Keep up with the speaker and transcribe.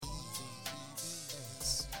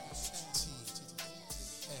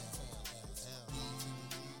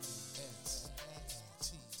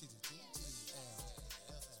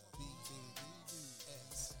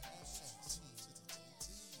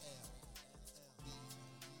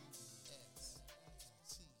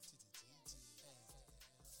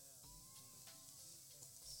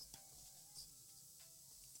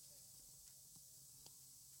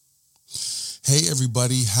Hey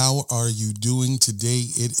everybody, how are you doing today?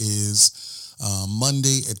 It is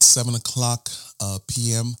Monday at 7 o'clock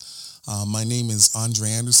p.m. My name is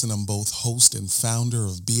Andre Anderson. I'm both host and founder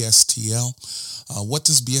of BSTL. What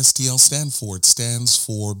does BSTL stand for? It stands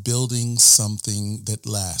for Building Something That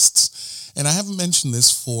Lasts. And I haven't mentioned this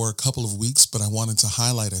for a couple of weeks, but I wanted to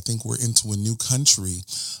highlight, I think we're into a new country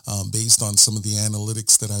based on some of the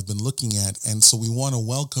analytics that I've been looking at. And so we want to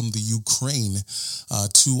welcome the Ukraine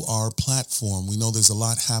to our platform. We know there's a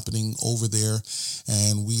lot happening over there,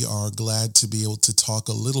 and we are glad to be able to talk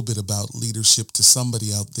a little bit about leadership to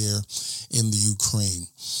somebody out there in the Ukraine.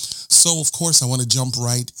 So, of course, I want to jump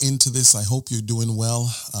right into this. I hope you're doing well.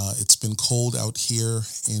 It's been cold out here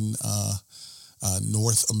in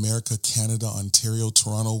North America, Canada, Ontario,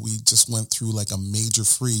 Toronto. We just went through like a major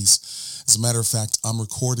freeze. As a matter of fact, I'm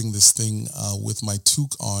recording this thing with my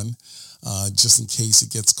toque on, just in case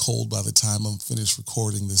it gets cold by the time I'm finished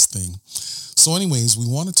recording this thing. So anyways, we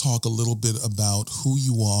want to talk a little bit about who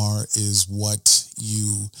you are is what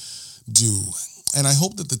you do. And I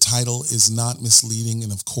hope that the title is not misleading.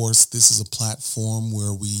 And of course, this is a platform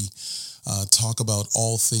where we talk about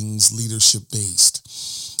all things leadership based.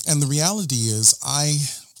 And the reality is I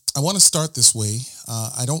want to start this way.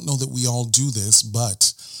 I don't know that we all do this,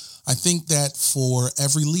 but I think that for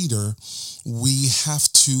every leader, we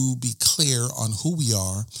have to be clear on who we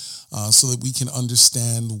are so that we can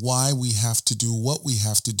understand why we have to do what we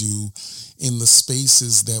have to do in the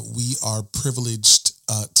spaces that we are privileged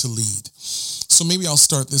to lead. So maybe I'll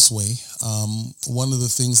start this way. One of the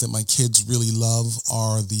things that my kids really love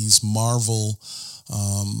are these Marvel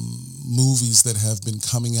movies that have been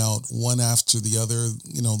coming out one after the other.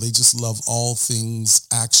 You know, they just love all things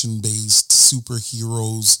action-based,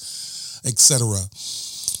 superheroes, etc.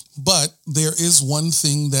 But there is one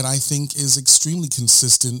thing that I think is extremely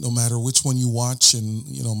consistent no matter which one you watch. And,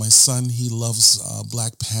 you know, my son, he loves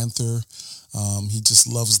Black Panther. He just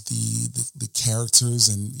loves the characters,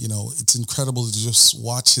 and, you know, it's incredible to just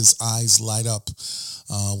watch his eyes light up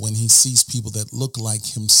when he sees people that look like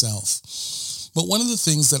himself. But one of the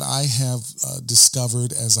things that I have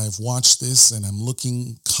discovered as I've watched this, and I'm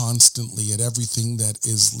looking constantly at everything that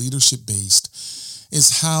is leadership-based,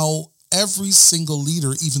 is how every single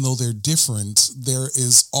leader, even though they're different, there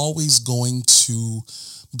is always going to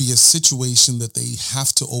be a situation that they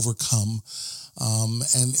have to overcome.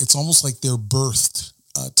 And it's almost like they're birthed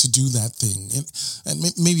to do that thing. And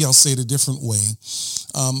maybe I'll say it a different way.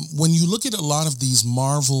 When you look at a lot of these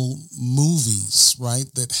Marvel movies, right,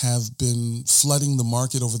 that have been flooding the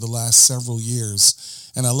market over the last several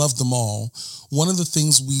years, and I love them all, one of the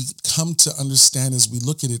things we come to understand as we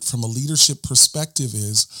look at it from a leadership perspective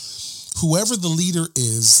is whoever the leader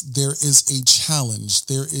is, there is a challenge,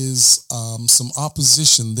 there is some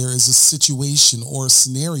opposition, there is a situation or a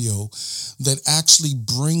scenario that actually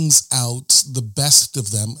brings out the best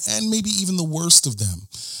of them and maybe even the worst of them.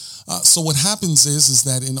 So what happens is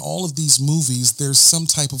that in all of these movies, there's some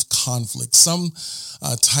type of conflict, some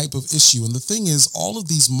type of issue. And the thing is, all of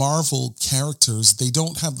these Marvel characters, they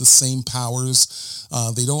don't have the same powers.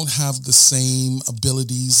 They don't have the same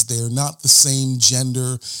abilities. They're not the same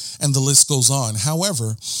gender, and the list goes on.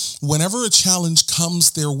 However, whenever a challenge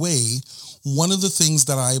comes their way, one of the things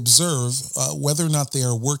that I observe, whether or not they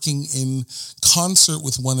are working in concert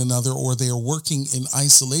with one another or they are working in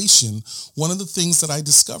isolation, one of the things that I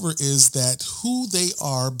discover is that who they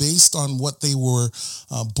are based on what they were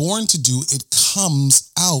born to do, it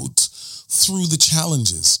comes out through the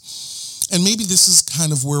challenges. And maybe this is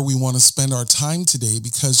kind of where we want to spend our time today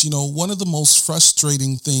because, you know, one of the most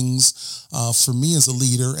frustrating things for me as a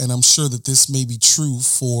leader, and I'm sure that this may be true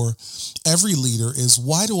for every leader, is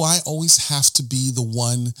why do I always have to be the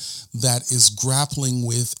one that is grappling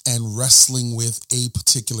with and wrestling with a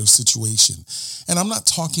particular situation? And I'm not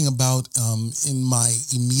talking about in my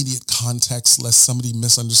immediate context, lest somebody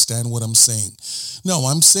misunderstand what I'm saying. No,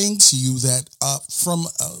 I'm saying to you that from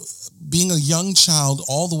being a young child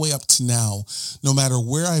all the way up to now, no matter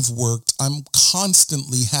where I've worked, I'm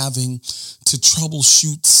constantly having to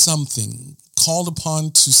troubleshoot something, called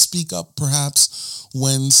upon to speak up perhaps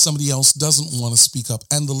when somebody else doesn't want to speak up,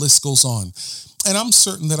 and the list goes on. And I'm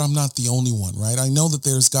certain that I'm not the only one, right? I know that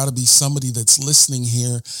there's got to be somebody that's listening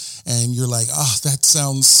here and you're like, that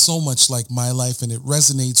sounds so much like my life, and it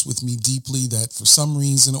resonates with me deeply that for some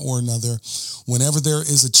reason or another, whenever there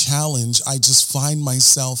is a challenge, I just find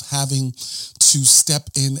myself having to step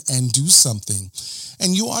in and do something.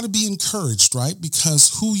 And you ought to be encouraged, right?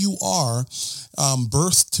 Because who you are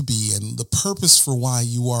birthed to be and the purpose for why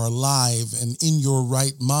you are alive and in your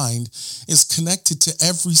right mind is connected to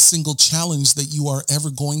every single challenge that that you are ever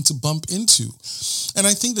going to bump into. And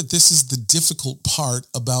I think that this is the difficult part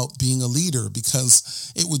about being a leader,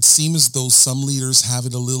 because it would seem as though some leaders have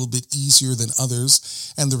it a little bit easier than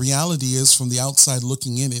others. And the reality is, from the outside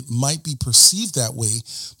looking in, it might be perceived that way,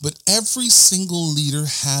 but every single leader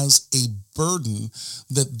has a burden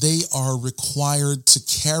that they are required to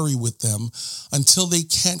carry with them until they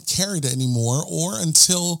can't carry it anymore, or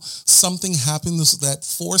until something happens that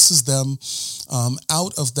forces them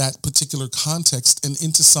out of that particular context and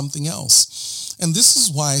into something else. And this is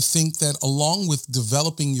why I think that, along with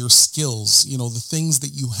developing your skills, the things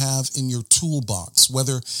that you have in your toolbox,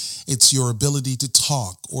 whether it's your ability to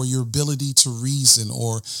talk or your ability to reason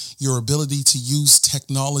or your ability to use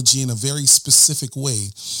technology in a very specific way,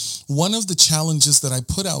 one of the challenges that I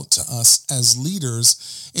put out to us as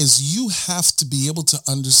leaders is you have to be able to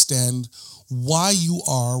understand why you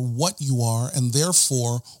are what you are, and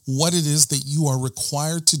therefore what it is that you are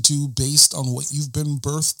required to do based on what you've been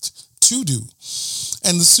birthed to do.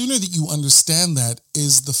 And the sooner that you understand that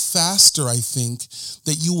is the faster, I think,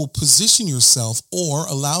 that you will position yourself or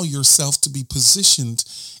allow yourself to be positioned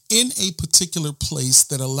in a particular place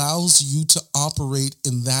that allows you to operate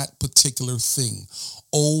in that particular thing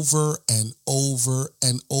over and over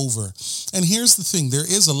and over. And here's the thing, there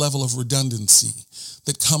is a level of redundancy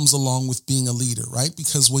that comes along with being a leader, right?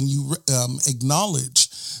 Because when you acknowledge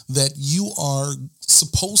that you are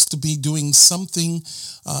supposed to be doing something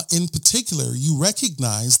in particular, you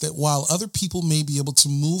recognize that while other people may be able to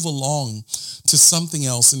move along to something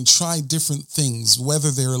else and try different things, whether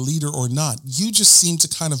they're a leader or not, you just seem to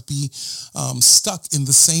kind of be stuck in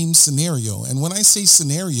the same scenario. And when I say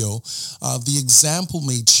scenario, the example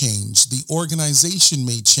may change, the organization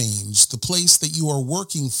may change, the place that you are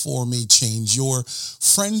working for may change, your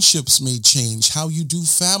friendships may change, how you do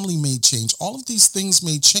family may change. All of these things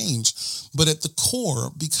may change, but at the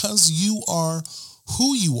core, because you are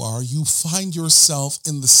who you are, you find yourself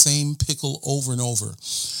in the same pickle over and over.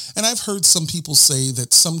 And I've heard some people say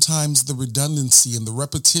that sometimes the redundancy and the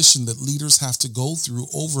repetition that leaders have to go through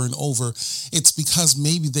over and over, it's because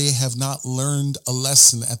maybe they have not learned a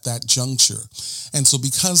lesson at that juncture. And so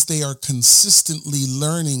because they are consistently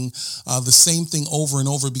learning the same thing over and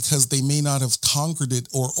over, because they may not have conquered it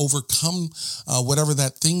or overcome whatever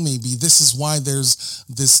that thing may be, this is why there's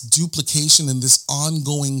this duplication and this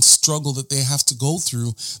ongoing struggle that they have to go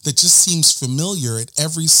through that just seems familiar at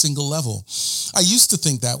every single level. I used to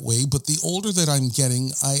think that way, but the older that I'm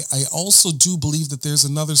getting, I also do believe that there's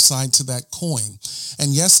another side to that coin.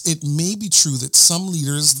 And yes, it may be true that some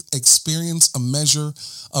leaders experience a measure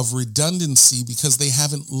of redundancy because they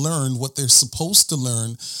haven't learned what they're supposed to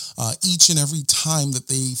learn each and every time that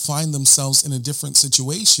they find themselves in a different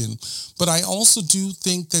situation. But I also do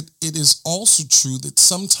think that it is also true that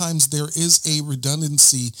sometimes there is a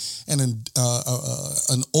redundancy and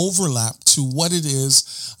an overlap to what it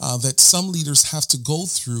is that some leaders have to go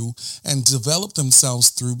through and develop themselves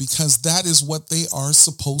through, because that is what they are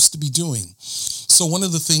supposed to be doing. So one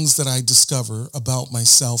of the things that I discover about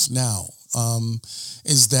myself now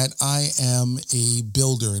is that I am a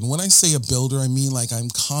builder. And when I say a builder, I mean like I'm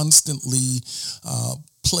constantly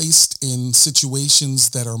placed in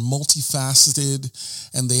situations that are multifaceted,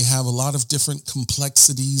 and they have a lot of different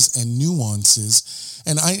complexities and nuances.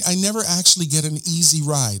 And I never actually get an easy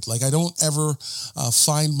ride. Like, I don't ever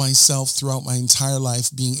find myself throughout my entire life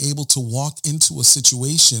being able to walk into a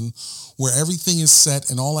situation where everything is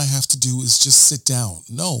set and all I have to do is just sit down.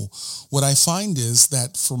 No, what I find is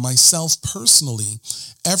that for myself personally,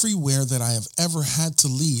 everywhere that I have ever had to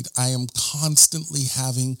lead, I am constantly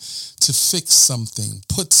having to fix something,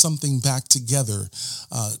 put something back together,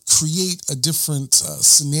 create a different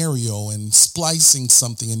scenario, and splicing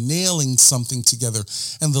something and nailing something together.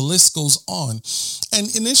 And the list goes on.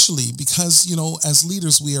 And initially, because, as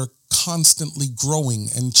leaders, we are constantly growing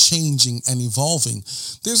and changing and evolving,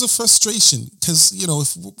 there's a frustration because,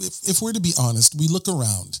 if we're to be honest, we look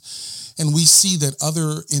around and we see that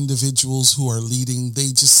other individuals who are leading, they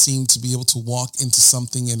just seem to be able to walk into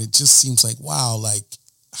something and it just seems like, wow, like,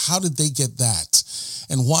 how did they get that?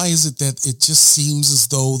 And why is it that it just seems as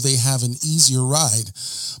though they have an easier ride?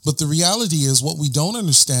 But the reality is, what we don't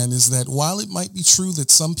understand is that while it might be true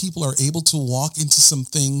that some people are able to walk into some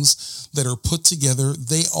things that are put together,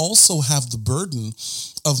 they also have the burden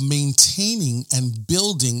of maintaining and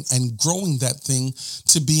building and growing that thing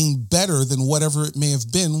to being better than whatever it may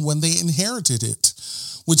have been when they inherited it,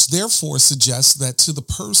 which therefore suggests that to the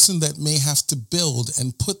person that may have to build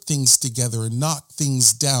and put things together and knock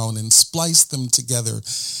things down and splice them together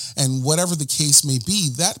and whatever the case may be,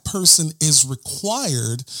 that person is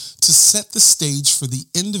required to set the stage for the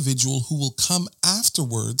individual who will come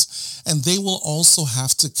afterwards, and they will also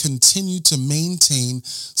have to continue to maintain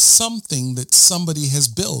something that somebody has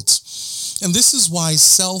built. And this is why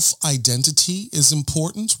self-identity is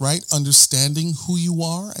important, right? Understanding who you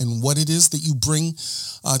are and what it is that you bring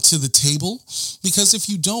to the table. Because if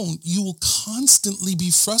you don't, you will constantly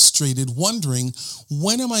be frustrated wondering,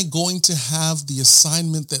 when am I going to have the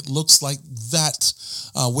assignment that looks like that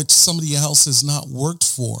which somebody else has not worked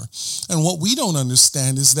for? And what we don't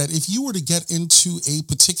understand is that if you were to get into a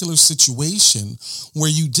particular situation where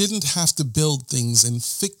you didn't have to build things and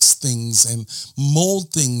fix things and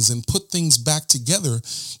mold things and put things back together,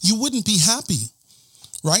 you wouldn't be happy.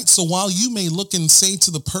 Right? So while you may look and say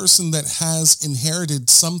to the person that has inherited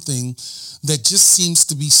something that just seems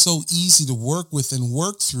to be so easy to work with and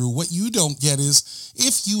work through, what you don't get is,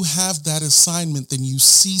 if you have that assignment, then you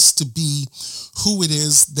cease to be who it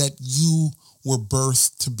is that you were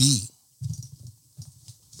birthed to be.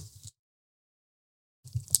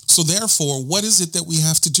 So therefore, what is it that we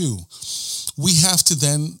have to do? We have to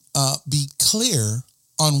then be clear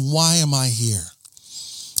on, why am I here?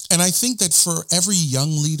 And I think that for every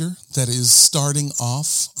young leader that is starting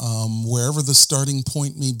off, wherever the starting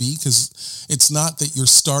point may be, because it's not that you're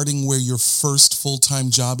starting where your first full-time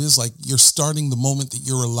job is, like you're starting the moment that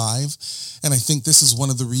you're alive. And I think this is one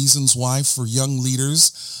of the reasons why for young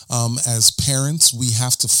leaders, as parents, we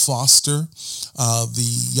have to foster the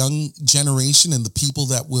young generation and the people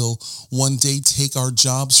that will one day take our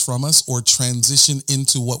jobs from us or transition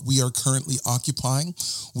into what we are currently occupying.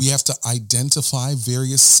 We have to identify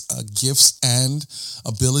various gifts and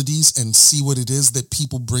abilities and see what it is that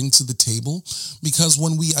people bring to the table. Because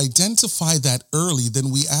when we identify that early, then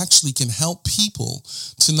we actually can help people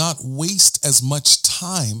to not waste as much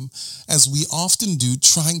time as we often do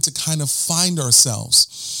trying to kind of find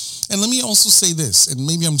ourselves. And let me also say this, and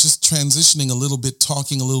maybe I'm just transitioning a little bit,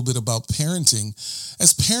 talking a little bit about parenting.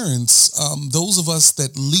 As parents, those of us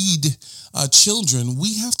that lead children,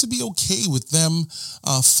 we have to be okay with them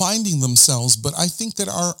finding themselves. But I think that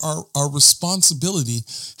our responsibility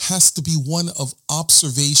has to be one of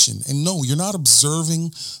observation. And no, you're not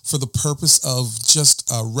observing for the purpose of just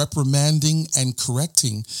reprimanding and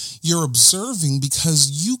correcting. You're observing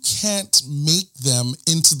because you can't make them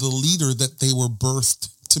into the leader that they were birthed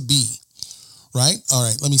to be, right? All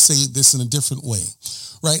right, let me say this in a different way,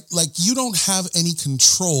 right? Like, you don't have any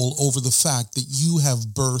control over the fact that you have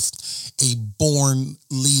birthed a born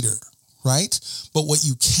leader, right? But what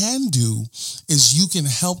you can do is you can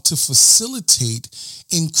help to facilitate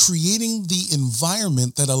in creating the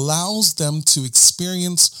environment that allows them to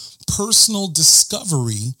experience personal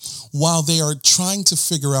discovery while they are trying to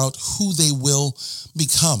figure out who they will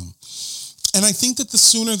become. And I think that the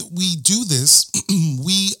sooner that we do this,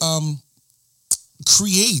 we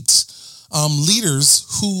create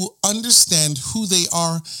leaders who understand who they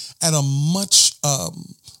are at a much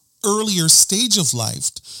earlier stage of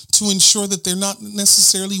life, to ensure that they're not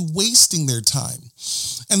necessarily wasting their time.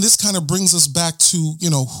 And this kind of brings us back to,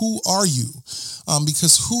 who are you?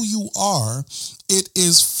 Because who you are, it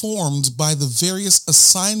is formed by the various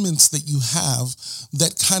assignments that you have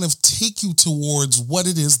that kind of take you towards what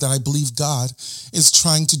it is that I believe God is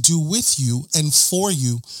trying to do with you and for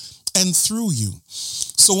you and through you.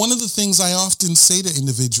 So one of the things I often say to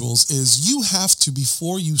individuals is, you have to,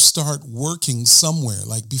 before you start working somewhere,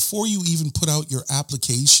 like before you even put out your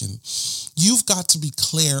application, you've got to be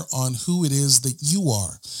clear on who it is that you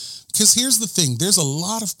are. Because here's the thing, there's a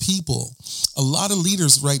lot of people, a lot of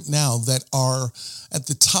leaders right now that are at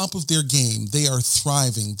the top of their game. They are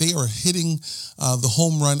thriving. They are hitting the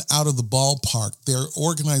home run out of the ballpark. Their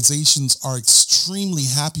organizations are extremely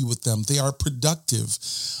happy with them. They are productive.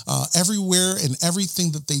 Everywhere and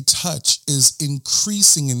everything that they touch is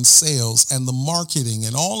increasing in sales and the marketing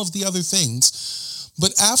and all of the other things.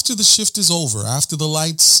 But after the shift is over, after the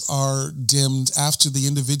lights are dimmed, after the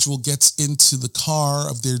individual gets into the car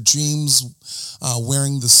of their dreams,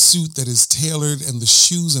 wearing the suit that is tailored and the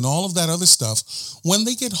shoes and all of that other stuff, when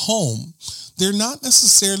they get home, they're not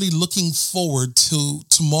necessarily looking forward to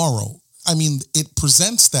tomorrow. I mean, it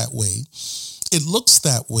presents that way. It looks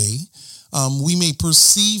that way. We may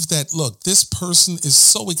perceive that, look, this person is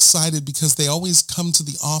so excited because they always come to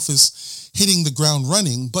the office hitting the ground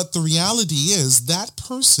running. But the reality is that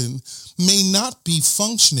person may not be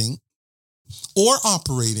functioning or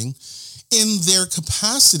operating in their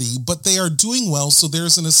capacity, but they are doing well, so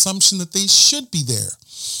there's an assumption that they should be there.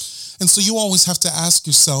 And so you always have to ask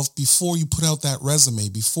yourself before you put out that resume,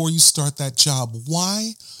 before you start that job,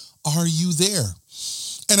 why are you there?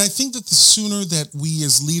 And I think that the sooner that we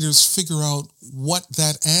as leaders figure out what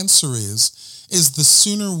that answer is the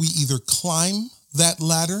sooner we either climb that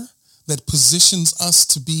ladder that positions us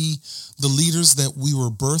to be the leaders that we were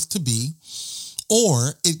birthed to be,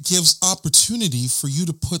 or it gives opportunity for you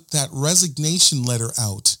to put that resignation letter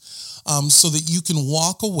out so that you can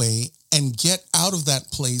walk away and get out of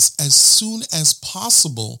that place as soon as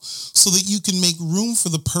possible so that you can make room for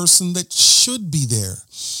the person that should be there.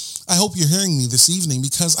 I hope you're hearing me this evening,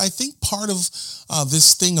 because I think part of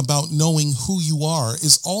this thing about knowing who you are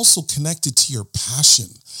is also connected to your passion,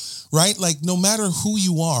 right? Like no matter who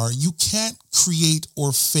you are, you can't create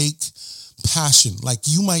or fake passion. Like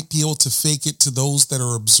you might be able to fake it to those that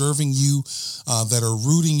are observing you, that are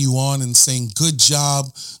rooting you on and saying, good job,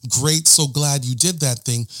 great, so glad you did that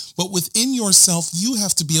thing. But within yourself, you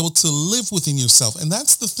have to be able to live within yourself. And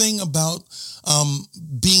that's the thing about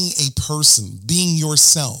being a person, being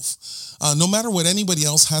yourself. No matter what anybody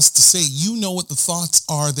else has to say, you know what the thoughts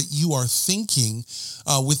are that you are thinking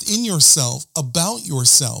within yourself about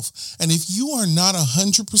yourself. And if you are not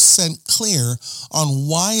 100% clear on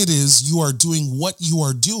why it is you are doing what you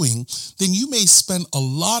are doing, then you may spend a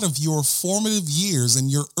lot of your formative years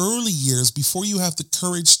and your early years before you have the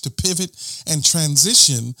courage to pivot and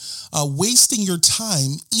transition, wasting your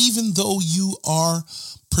time, even though you are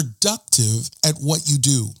productive at what you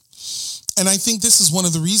do. And I think this is one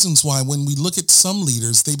of the reasons why when we look at some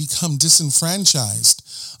leaders, they become disenfranchised,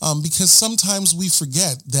 because sometimes we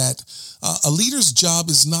forget that a leader's job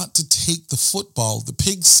is not to take the football, the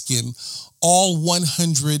pigskin, all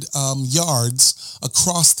 100 yards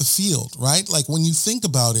across the field, right? Like when you think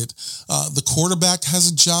about it, the quarterback has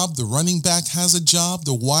a job, the running back has a job,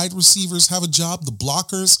 the wide receivers have a job, the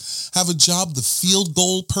blockers have a job, the field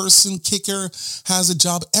goal person, kicker has a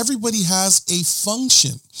job. Everybody has a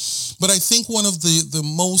function. But I think one of the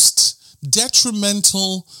most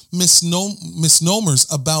detrimental misnomers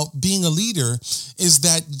about being a leader is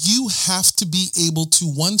that you have to be able to,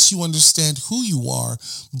 once you understand who you are,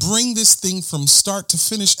 bring this thing from start to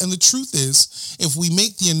finish. And the truth is, if we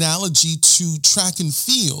make the analogy to track and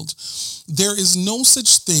field, there is no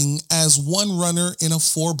such thing as one runner in a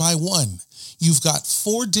 4x1. You've got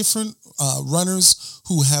four different runners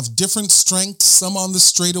who have different strengths, some on the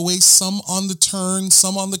straightaway, some on the turn,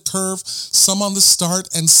 some on the curve, some on the start,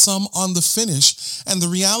 and some on the finish. And the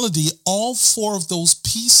reality, all four of those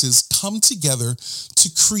pieces come together to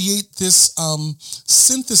create this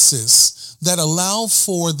synthesis that allow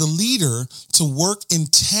for the leader to work in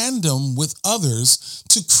tandem with others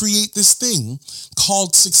to create this thing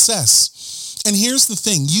called success. And here's the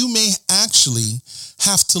thing, you may actually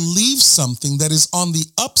have to leave something that is on the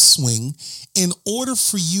upswing in order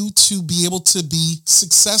for you to be able to be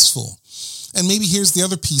successful. And maybe here's the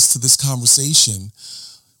other piece to this conversation.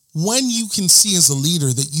 When you can see as a leader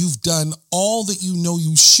that you've done all that you know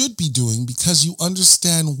you should be doing because you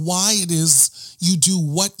understand why it is you do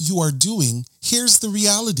what you are doing, here's the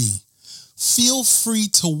reality. Feel free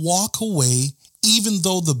to walk away even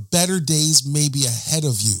though the better days may be ahead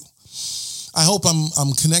of you. I hope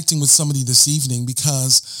I'm connecting with somebody this evening,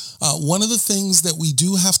 because one of the things that we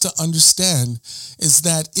do have to understand is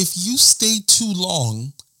that if you stay too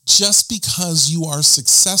long just because you are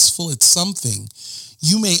successful at something,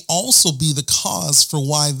 you may also be the cause for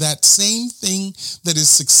why that same thing that is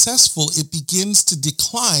successful, it begins to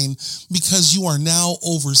decline because you are now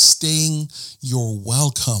overstaying your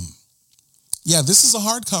welcome. Yeah, this is a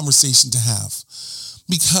hard conversation to have.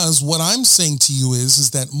 Because what I'm saying to you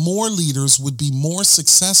is that more leaders would be more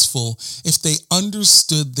successful if they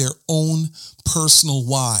understood their own personal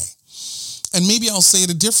why. And maybe I'll say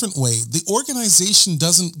it a different way. The organization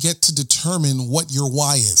doesn't get to determine what your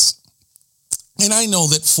why is. And I know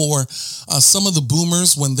that for some of the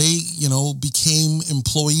boomers, when they, became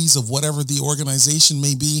employees of whatever the organization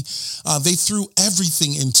may be, they threw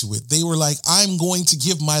everything into it. They were like, I'm going to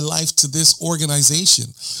give my life to this organization.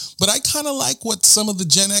 But I kind of like what some of the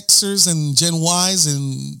Gen Xers and Gen Ys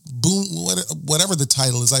and boom, whatever the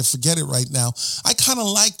title is, I forget it right now. I kind of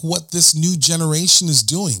like what this new generation is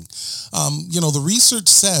doing. The research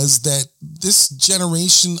says that this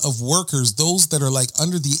generation of workers, those that are like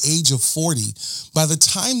under the age of 40, by the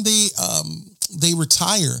time they they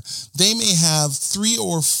retire, they may have 3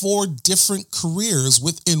 or 4 different careers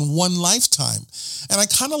within one lifetime. And I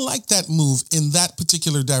kind of like that move in that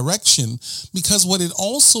particular direction, because what it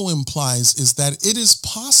also implies is that it is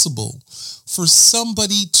possible for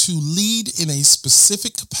somebody to lead in a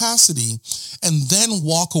specific capacity and then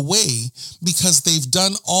walk away because they've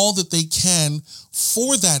done all that they can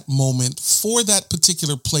for that moment, for that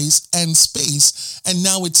particular place and space, and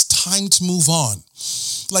now it's time to move on.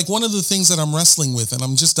 Like, one of the things that I'm wrestling with, and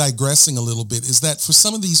I'm just digressing a little bit, is that for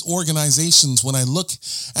some of these organizations, when I look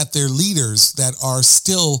at their leaders that are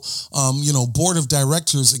still, board of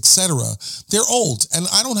directors, etc., they're old. And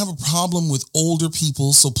I don't have a problem with older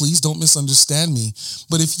people, so please don't misunderstand me.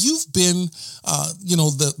 But if you've been,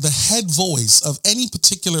 the head voice of any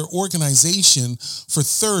particular organization for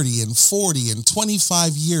 30 and 40 and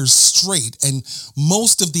 25 years straight, and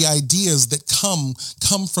most of the ideas that come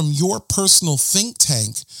from your personal think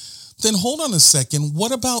tank, then hold on a second.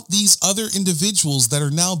 What about these other individuals that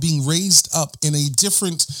are now being raised up in a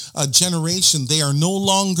different generation? They are no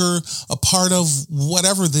longer a part of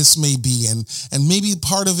whatever this may be. And maybe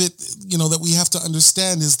part of it, that we have to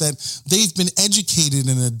understand is that they've been educated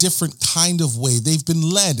in a different kind of way. They've been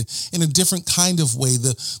led in a different kind of way.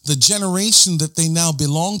 The generation that they now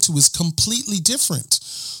belong to is completely different.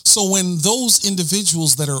 So when those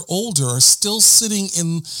individuals that are older are still sitting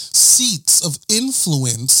in seats of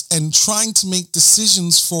influence and trying to make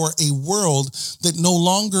decisions for a world that no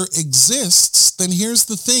longer exists, then here's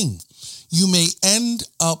the thing. You may end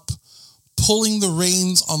up pulling the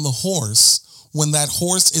reins on the horse when that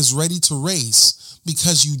horse is ready to race,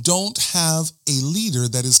 because you don't have a leader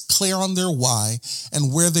that is clear on their why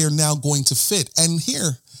and where they're now going to fit. And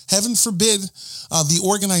here, heaven forbid, the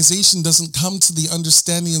organization doesn't come to the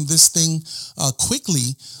understanding of this thing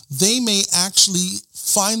quickly, they may actually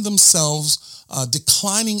find themselves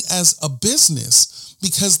declining as a business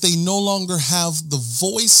because they no longer have the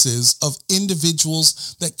voices of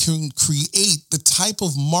individuals that can create the type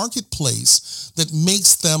of marketplace that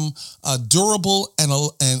makes them durable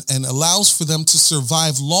and allows for them to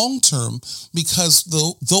survive long term, because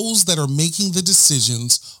those that are making the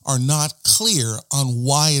decisions are not clear on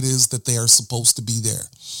why it is that they are supposed to be there.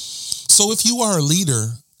 So if you are a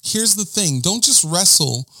leader, here's the thing. Don't just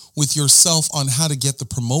wrestle with yourself on how to get the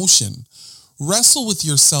promotion. Wrestle with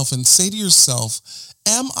yourself and say to yourself,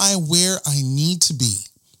 am I where I need to be?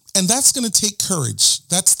 And that's going to take courage.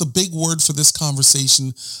 That's the big word for this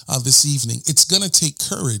conversation this evening. It's going to take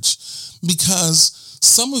courage, because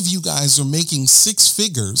some of you guys are making 6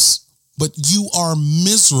 figures, but you are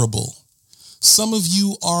miserable. Some of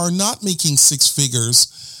you are not making 6 figures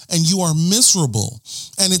and you are miserable.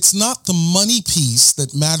 And it's not the money piece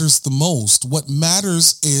that matters the most. What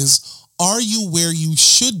matters is, are you where you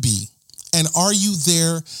should be? And are you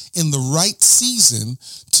there in the right season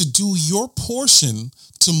to do your portion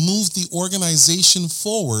to move the organization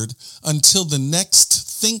forward until the next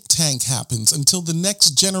think tank happens, until the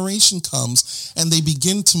next generation comes and they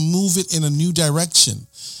begin to move it in a new direction?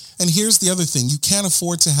 And here's the other thing. You can't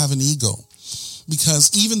afford to have an ego,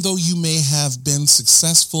 because even though you may have been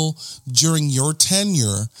successful during your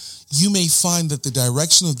tenure, you may find that the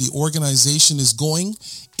direction of the organization is going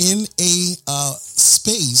in a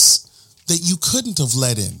space that you couldn't have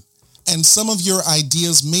led in. And some of your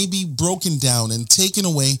ideas may be broken down and taken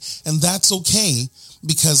away, and that's okay,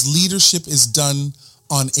 because leadership is done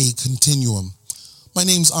on a continuum. My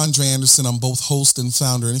name's Andre Anderson. I'm both host and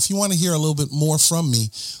founder. And if you want to hear a little bit more from me,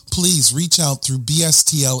 please reach out through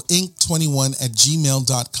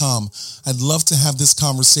bstlinc21@gmail.com. I'd love to have this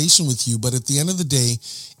conversation with you. But at the end of the day,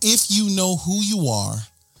 if you know who you are,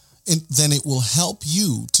 then it will help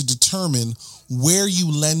you to determine where you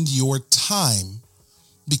lend your time,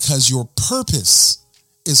 because your purpose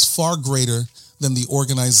is far greater than the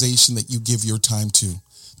organization that you give your time to.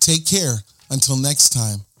 Take care. Until next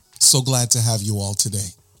time. So glad to have you all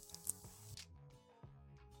today.